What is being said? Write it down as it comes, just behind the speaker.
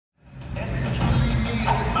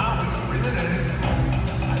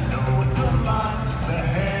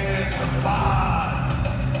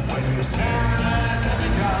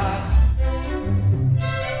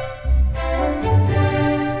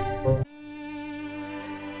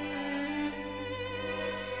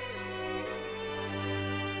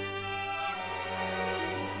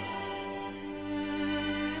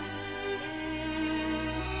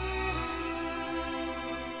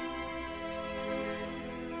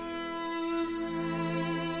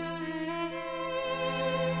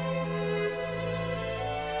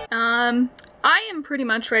I am pretty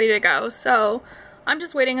much ready to go, so I'm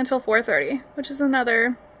just waiting until 4:30, which is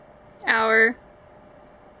another hour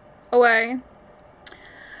away.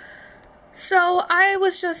 So I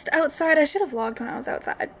was just outside. I should have vlogged when I was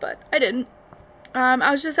outside, but I didn't.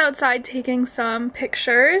 I was just outside taking some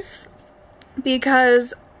pictures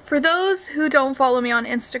because for those who don't follow me on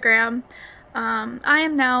Instagram, I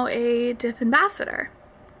am now a DIF ambassador.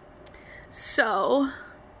 So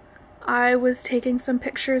I was taking some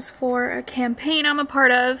pictures for a campaign I'm a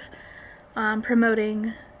part of,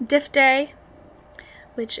 promoting DIF Day,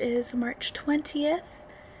 which is March 20th.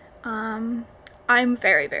 I'm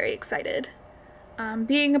very, very excited.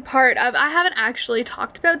 Being a part of, I haven't actually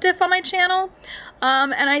talked about DIF on my channel,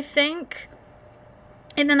 and I think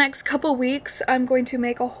in the next couple weeks I'm going to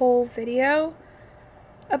make a whole video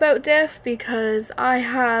about DIF because I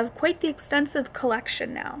have quite the extensive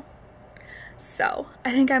collection now. So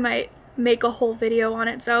I think I might make a whole video on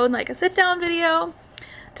its own, like a sit-down video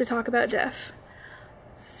to talk about DIF.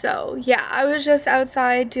 So yeah, I was just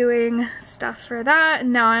outside doing stuff for that,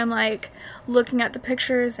 and now I'm like looking at the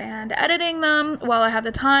pictures and editing them while I have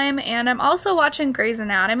the time, and I'm also watching Grey's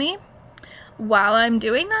Anatomy while I'm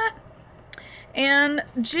doing that. And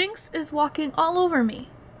Jinx is walking all over me.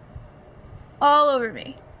 All over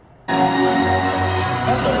me.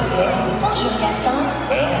 Hello there. Bonjour, Gaston.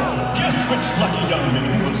 Well, guess which lucky young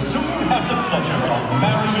maiden will soon have the pleasure of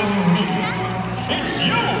marrying me? It's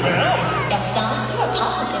you, Belle! Gaston, you are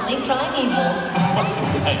positively primeval.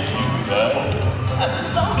 Thank you, Belle.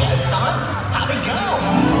 So, Gaston, how'd it go?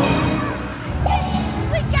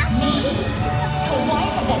 Me? The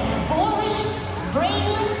wife of that boorish,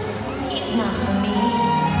 brainless? He's not for me.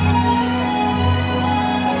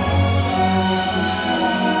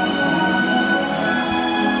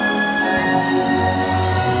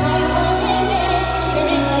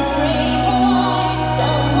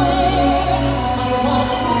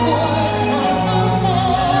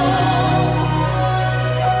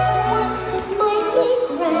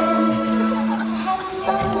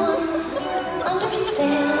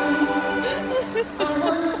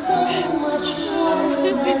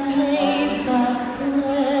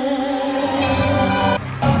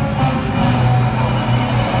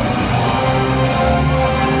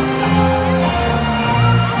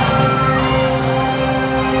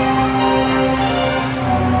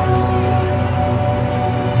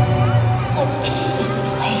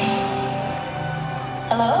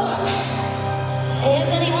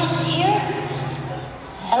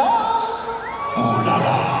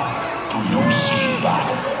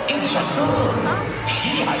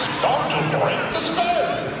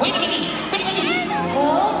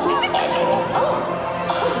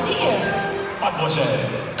 Mademoiselle,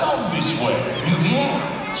 come this way. Lumiere,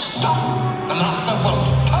 stop. The master won't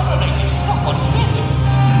tolerate it. Not one bit.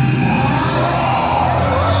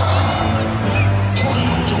 What are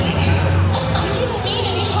you doing here? I didn't mean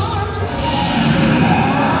any harm.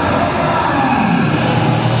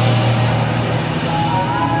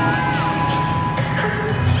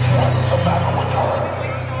 What's the matter with her?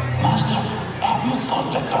 Master, have you thought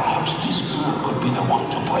that perhaps this girl could be the one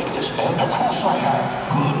to break the spell? Of course I have.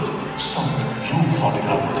 Good. So, you fall in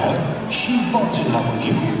love with her, she falls in love with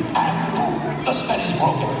you, and poof, the spell is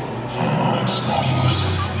broken. It's no use.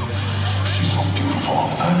 She's so beautiful,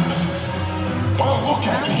 and... well, look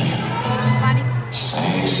at me.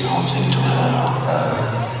 Say something to her.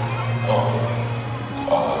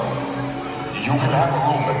 You can have a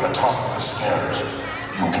room at the top of the stairs.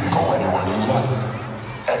 You can go anywhere you like,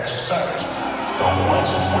 except the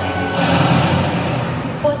West Wing.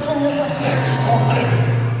 What's in the West Wing? It's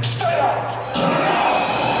forbidden. Stay out!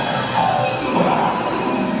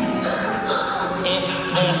 If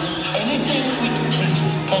there's anything we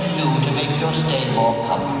can do to make your stay more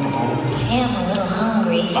comfortable. I am a little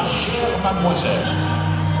hungry. Ma chère mademoiselle,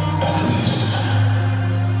 at least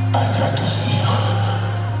I got to see you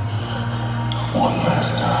one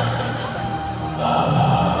last time.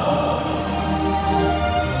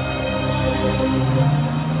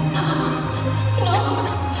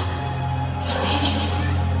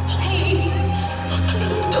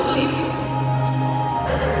 Don't leave me.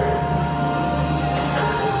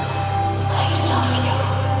 I love you.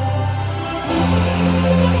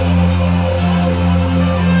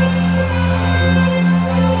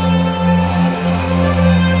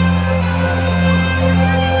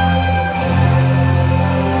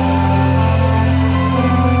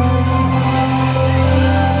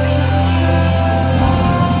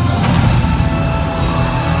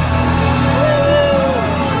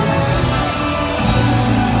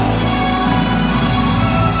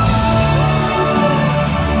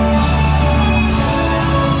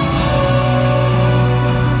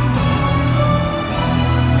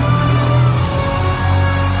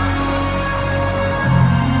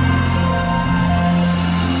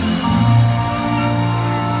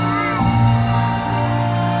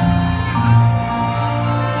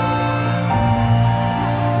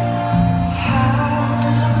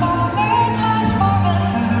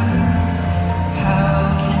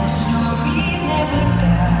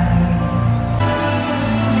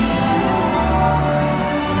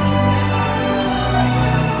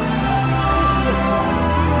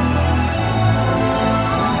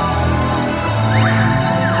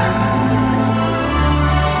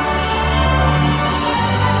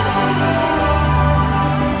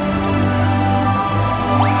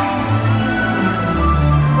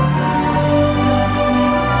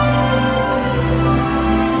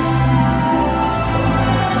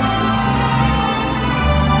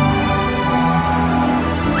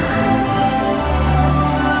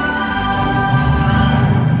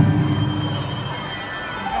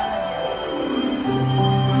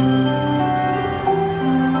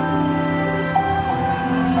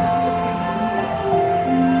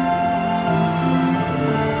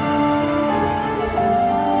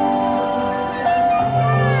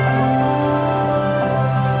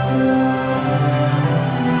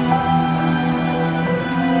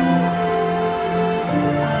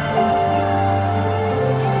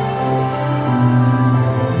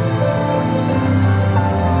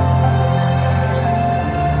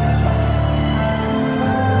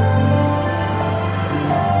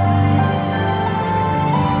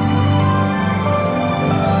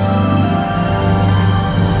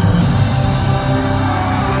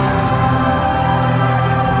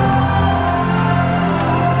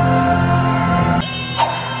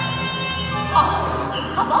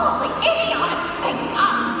 Of all the idiotic things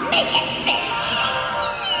I'll make it fit!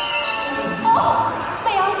 Oh!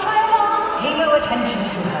 May I try it on? Pay no attention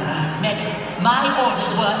to her, Megan. My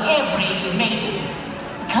orders were every maiden.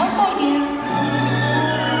 Come, my dear.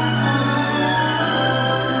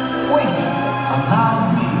 Wait,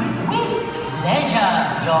 allow me. With pleasure,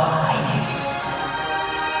 Your Highness.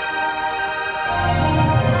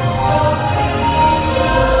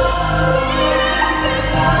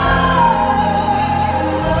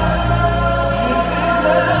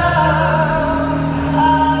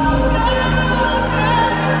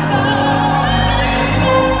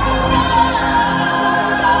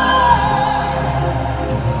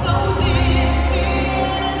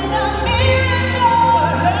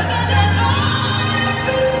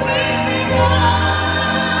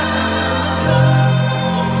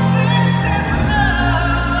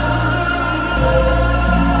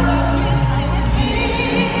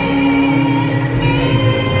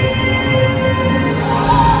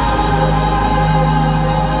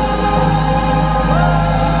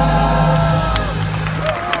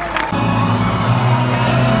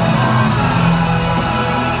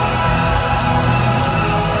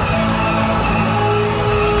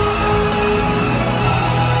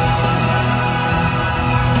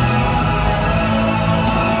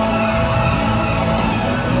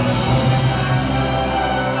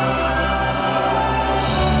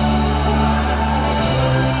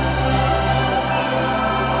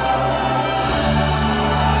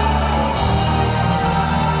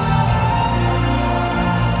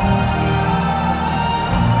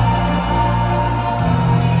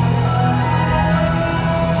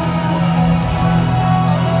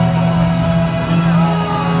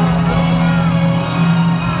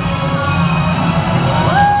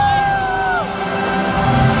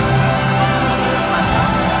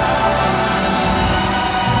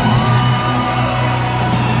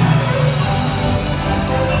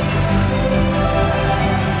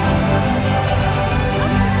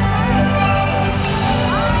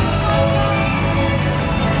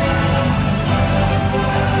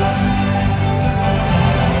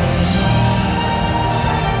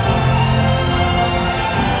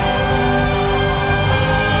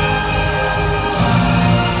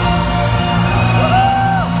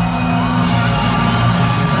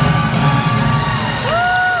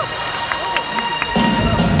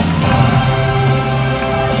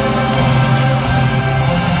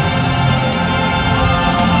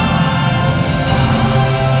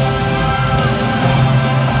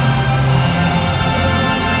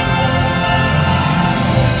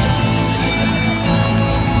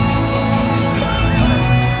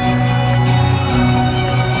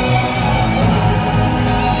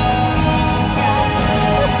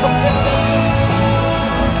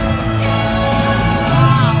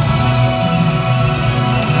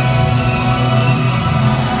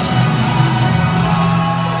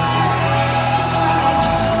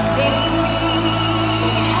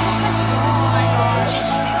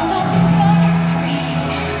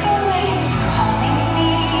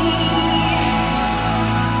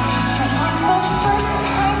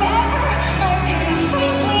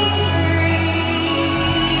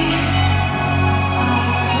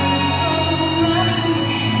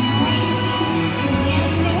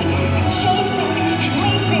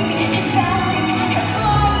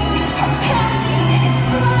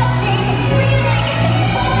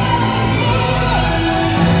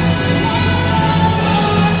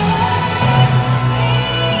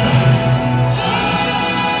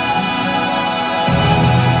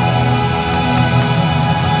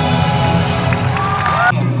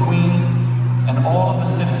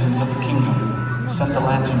 Set the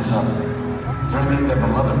lanterns up, dreaming their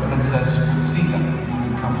beloved princess would see them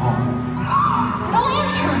and come home. The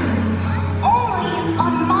lanterns! Only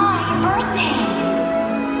on my birthday!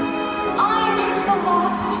 I'm the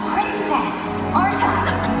lost princess, aren't I?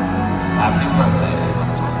 Happy birthday,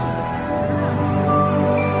 Rapunzel.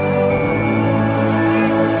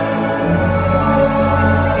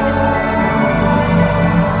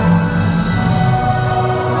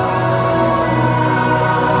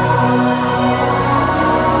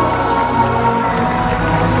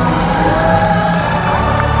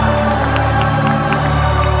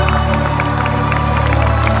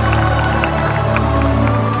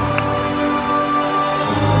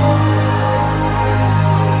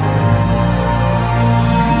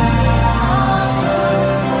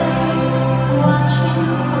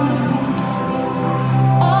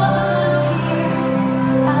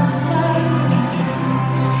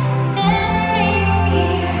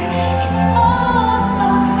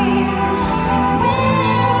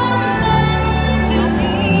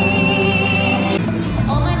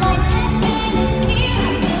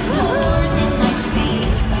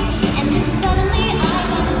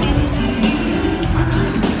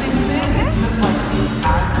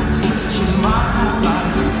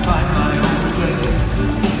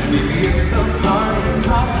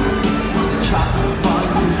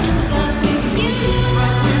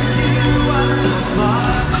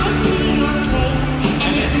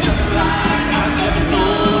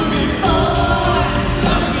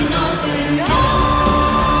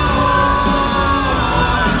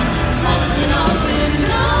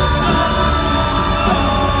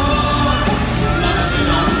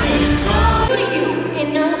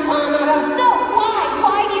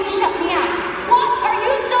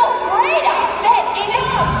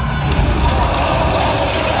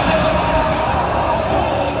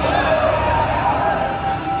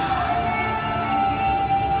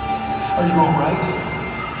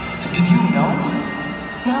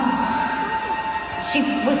 She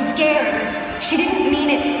was scared. She didn't mean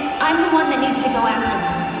it. I'm the one that needs to go after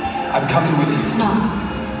her. I'm coming with you. No.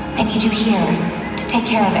 I need you here to take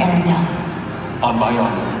care of Arendelle. On my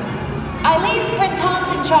honor. I leave Prince Hans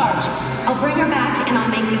in charge. I'll bring her back and I'll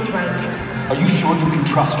make this right. Are you sure you can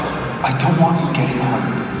trust her? I don't want you getting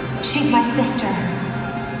hurt. She's my sister.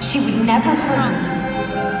 She would never hurt me.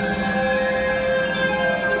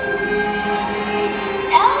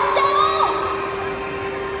 Elsa!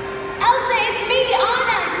 Elsa, it's me,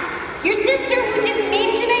 Anna! Your sister who didn't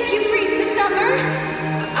mean to make you freeze this summer.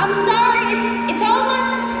 I'm sorry, it's all my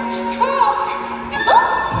fault.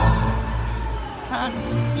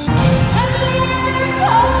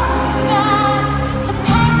 The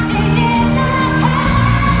past is in the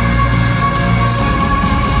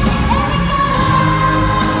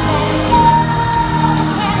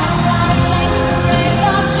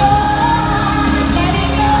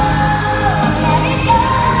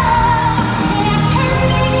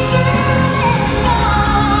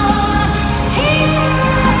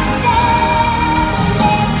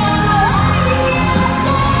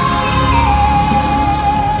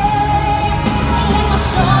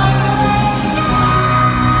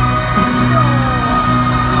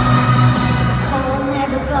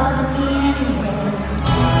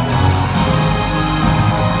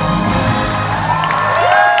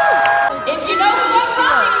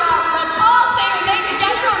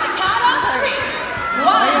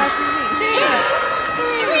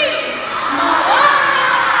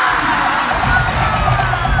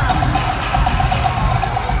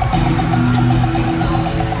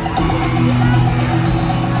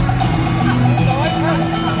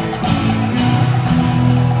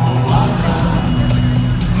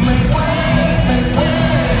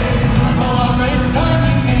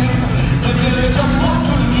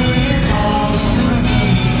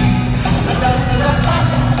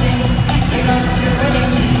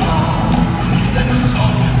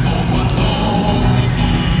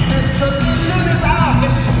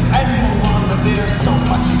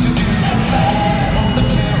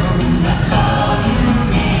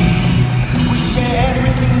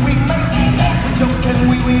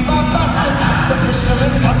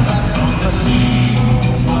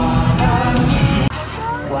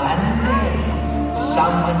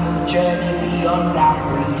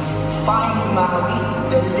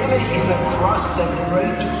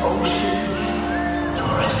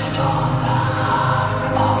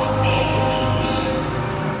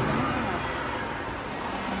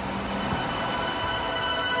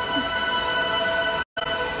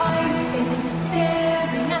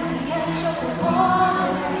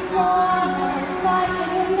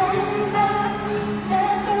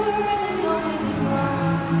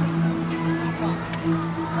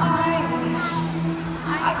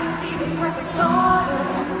I could be the perfect daughter,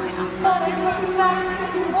 but I come back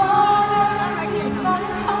to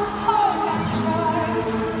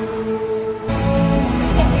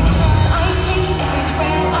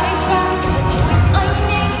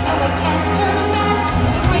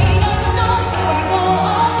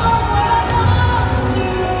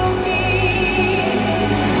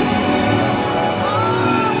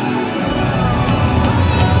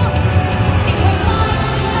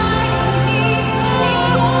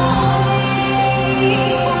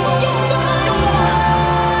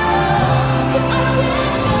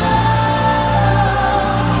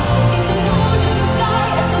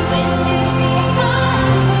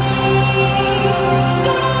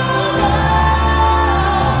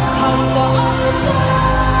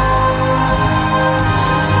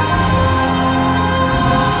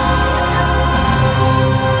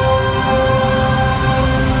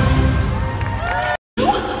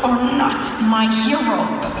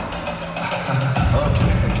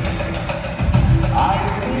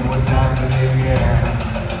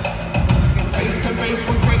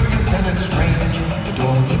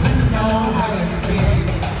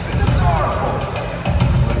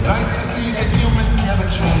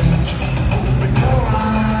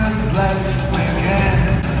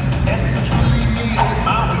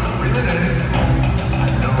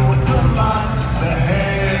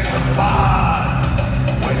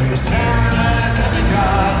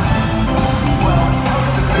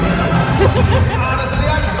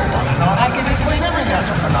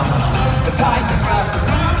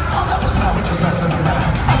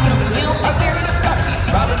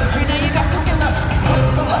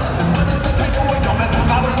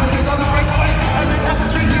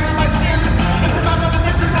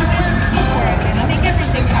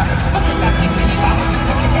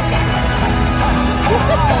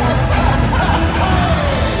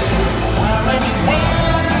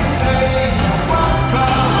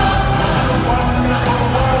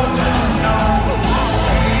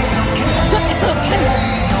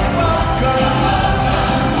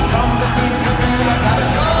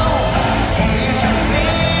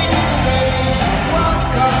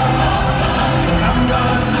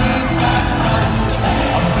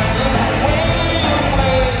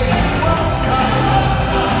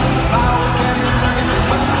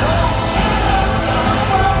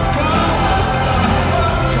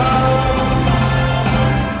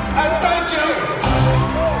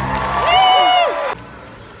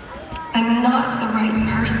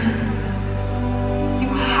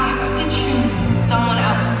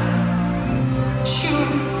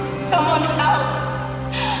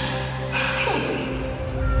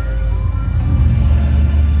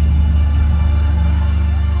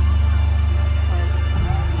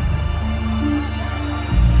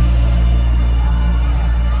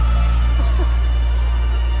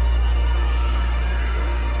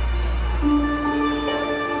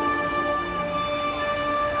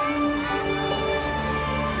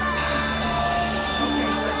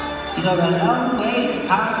You're a long ways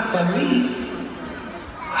past the reef.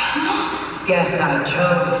 Guess I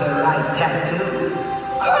chose the right tattoo.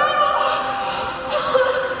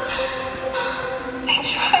 I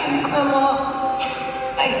tried, Grandma.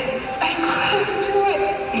 I couldn't do it.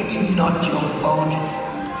 It's not your fault.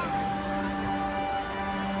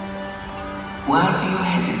 Why do you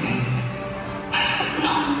hesitate?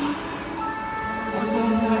 And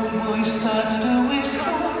when that voice starts to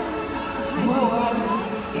whisper, Moana,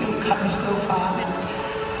 you've come so far.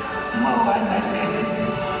 Moana, listen,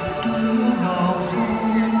 do you know who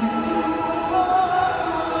you are?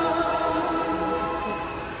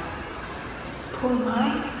 Who am I?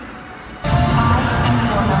 I am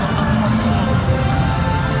Moana of Motunui.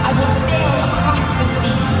 I will sail across the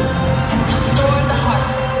sea and restore the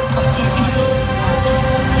hearts of Te Fiti.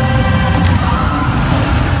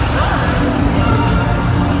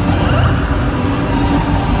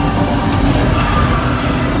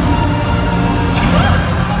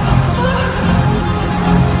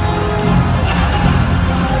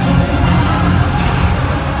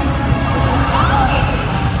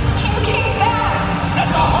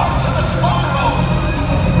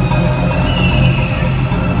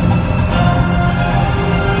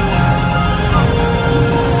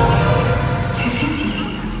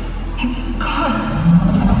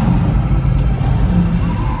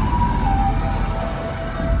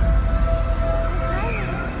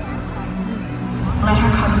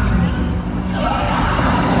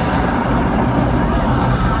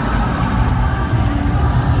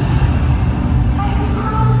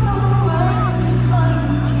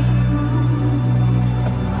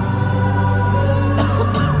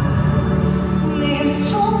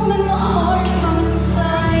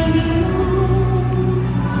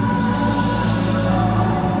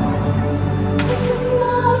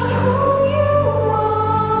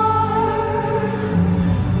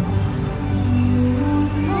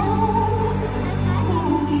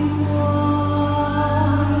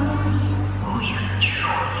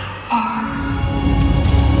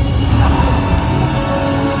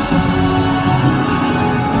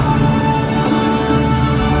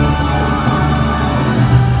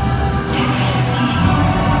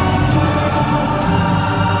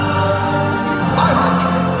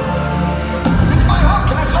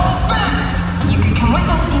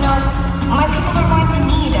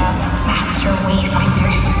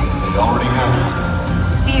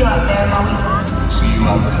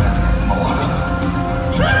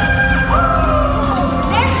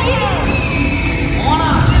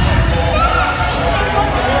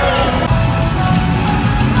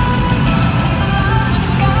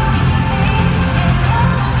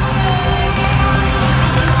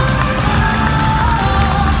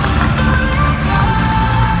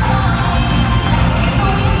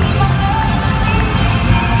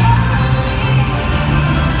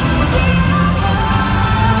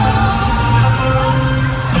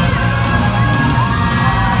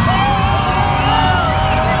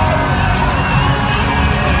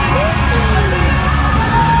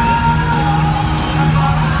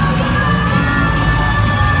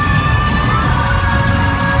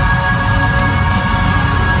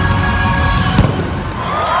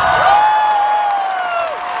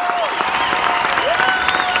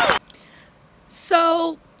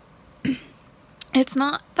 So, it's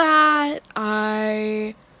not that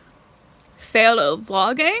I failed at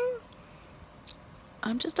vlogging.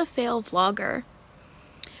 I'm just a fail vlogger.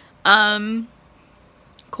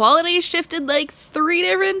 Quality shifted like 3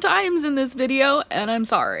 different times in this video, and I'm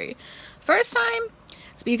sorry. First time,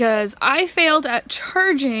 it's because I failed at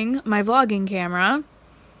charging my vlogging camera.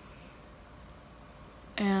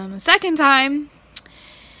 And the second time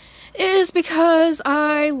is because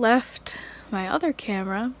I left my other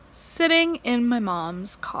camera sitting in my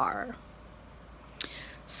mom's car.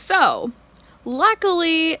 So,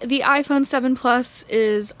 luckily the iPhone 7 Plus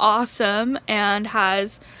is awesome and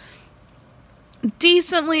has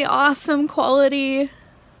decently awesome quality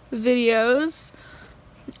videos.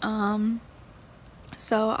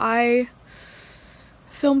 So I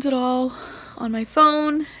filmed it all on my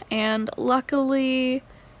phone, and luckily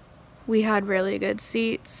we had really good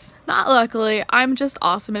seats. Not luckily, I'm just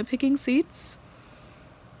awesome at picking seats.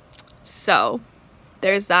 So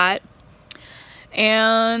there's that.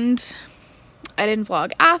 And I didn't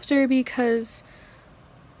vlog after because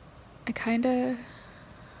I kinda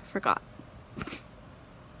forgot.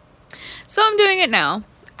 So I'm doing it now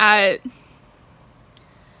at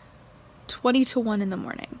 20 to 1 in the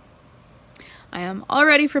morning. I am all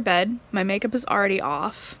ready for bed. My makeup is already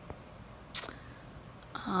off.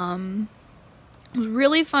 It was a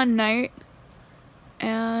really fun night,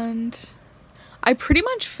 and I pretty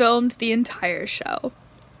much filmed the entire show.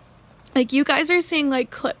 Like, you guys are seeing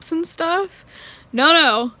like clips and stuff.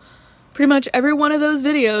 No. Pretty much every one of those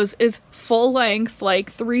videos is full length,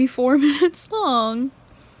 like 3-4 minutes long.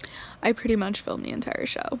 I pretty much filmed the entire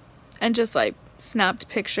show and just like snapped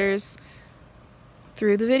pictures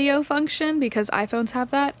through the video function because iPhones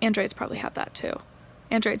have that. Androids probably have that too.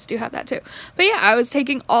 Androids do have that too. But yeah, I was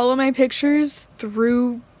taking all of my pictures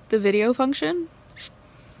through the video function.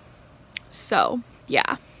 So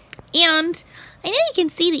yeah. And I know you can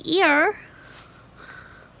see the ear.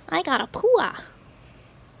 I got a pua.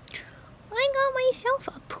 I got myself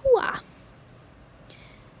a pua.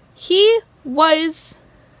 He was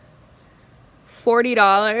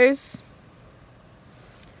 $40.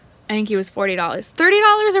 I think he was $40.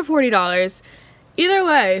 $30 or $40. Either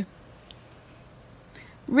way.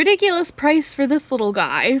 Ridiculous price for this little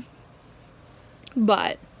guy.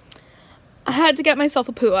 But I had to get myself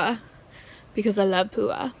a pua because I love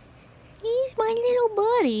pua. He's my little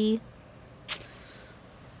buddy.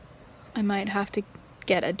 I might have to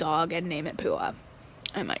get a dog and name it Pua.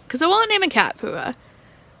 I might, because I won't name a cat Pua.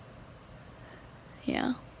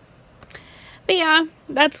 Yeah. But yeah,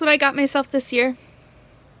 that's what I got myself this year.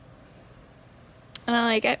 And I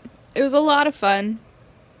like it. It was a lot of fun.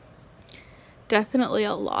 Definitely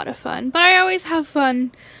a lot of fun. But I always have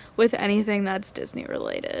fun with anything that's Disney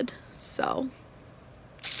related. So,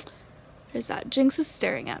 there's that. Jinx is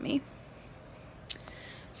staring at me.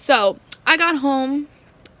 So, I got home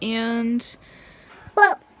and...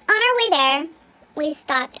 Well, on our way there, we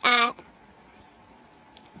stopped at...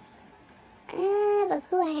 On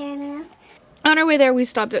our way there, we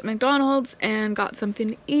stopped at McDonald's and got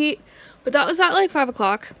something to eat. But that was at like 5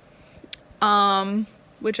 o'clock.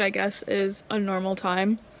 Which I guess is a normal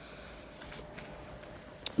time.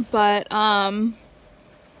 But, that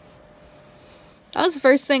was the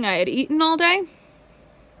first thing I had eaten all day.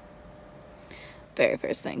 Very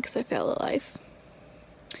first thing, because I fail at life.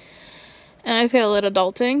 And I fail at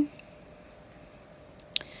adulting.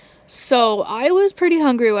 So I was pretty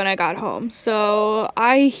hungry when I got home. So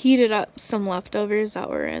I heated up some leftovers that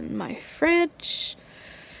were in my fridge.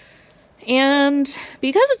 And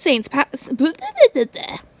because it's St.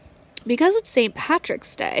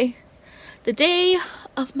 Patrick's Day, the day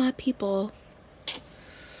of my people,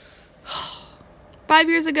 5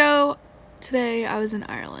 years ago today I was in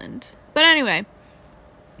Ireland. But anyway,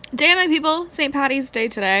 day of my people, St. Patty's Day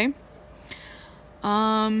today.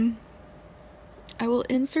 I will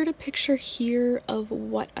insert a picture here of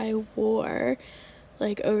what I wore,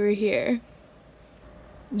 like over here.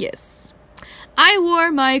 Yes. I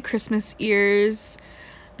wore my Christmas ears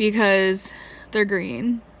because they're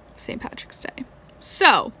green. St. Patrick's Day.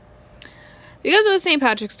 So, because it was St.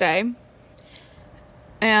 Patrick's Day,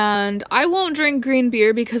 and I won't drink green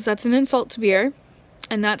beer because that's an insult to beer,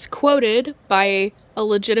 and that's quoted by a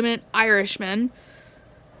legitimate Irishman,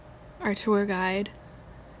 our tour guide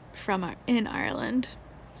from in Ireland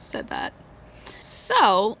said that.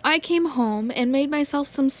 So, I came home and made myself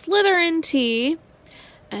some Slytherin tea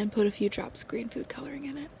and put a few drops of green food coloring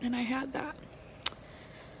in it, and I had that.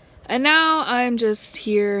 And now I'm just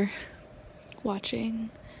here watching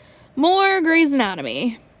more Grey's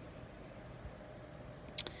Anatomy.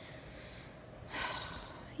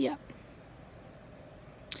 Yep.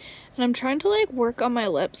 And I'm trying to like work on my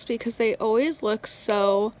lips because they always look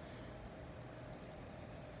so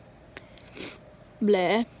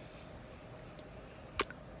bleh.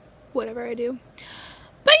 Whatever I do.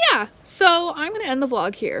 But yeah, so I'm gonna end the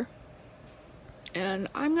vlog here. And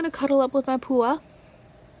I'm gonna cuddle up with my Pua.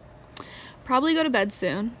 Probably go to bed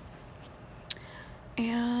soon.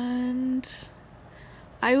 And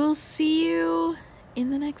I will see you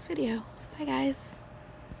in the next video. Bye guys.